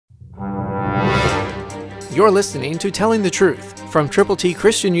You're listening to Telling the Truth from Triple T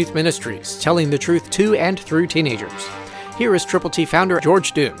Christian Youth Ministries, telling the truth to and through teenagers. Here is Triple T founder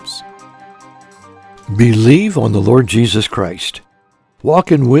George Dooms. Believe on the Lord Jesus Christ.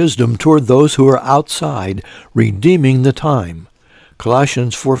 Walk in wisdom toward those who are outside, redeeming the time.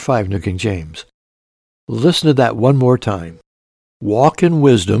 Colossians 4:5, New King James. Listen to that one more time. Walk in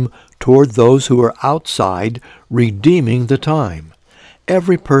wisdom toward those who are outside, redeeming the time.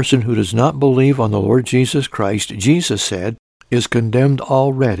 Every person who does not believe on the Lord Jesus Christ, Jesus said, is condemned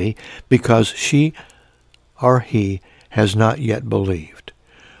already because she or he has not yet believed.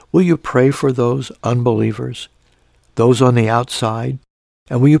 Will you pray for those unbelievers, those on the outside,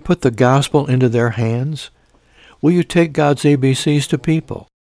 and will you put the gospel into their hands? Will you take God's ABCs to people?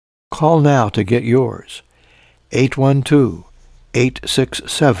 Call now to get yours.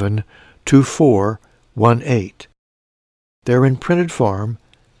 812-867-2418. They're in printed form,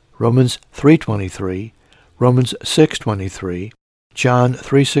 Romans 3:23, Romans 6:23, John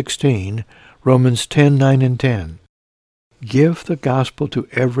 3:16, Romans 10:9 and 10. Give the gospel to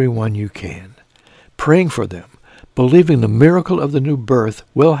everyone you can, praying for them, believing the miracle of the new birth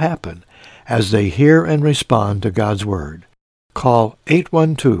will happen as they hear and respond to God's Word. Call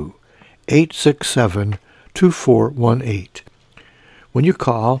 812-867-2418. When you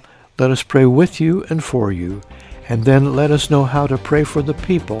call, let us pray with you and for you, and then let us know how to pray for the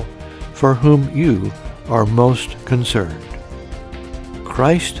people for whom you are most concerned.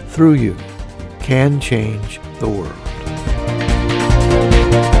 Christ through you can change the world.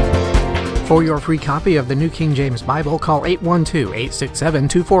 For your free copy of the New King James Bible, call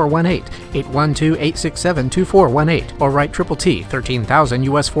 812-867-2418, 812-867-2418, or write Triple T, 13,000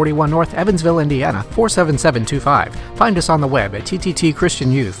 U.S. 41 North, Evansville, Indiana, 47725. Find us on the web at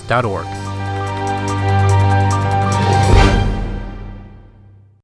tttchristianyouth.org.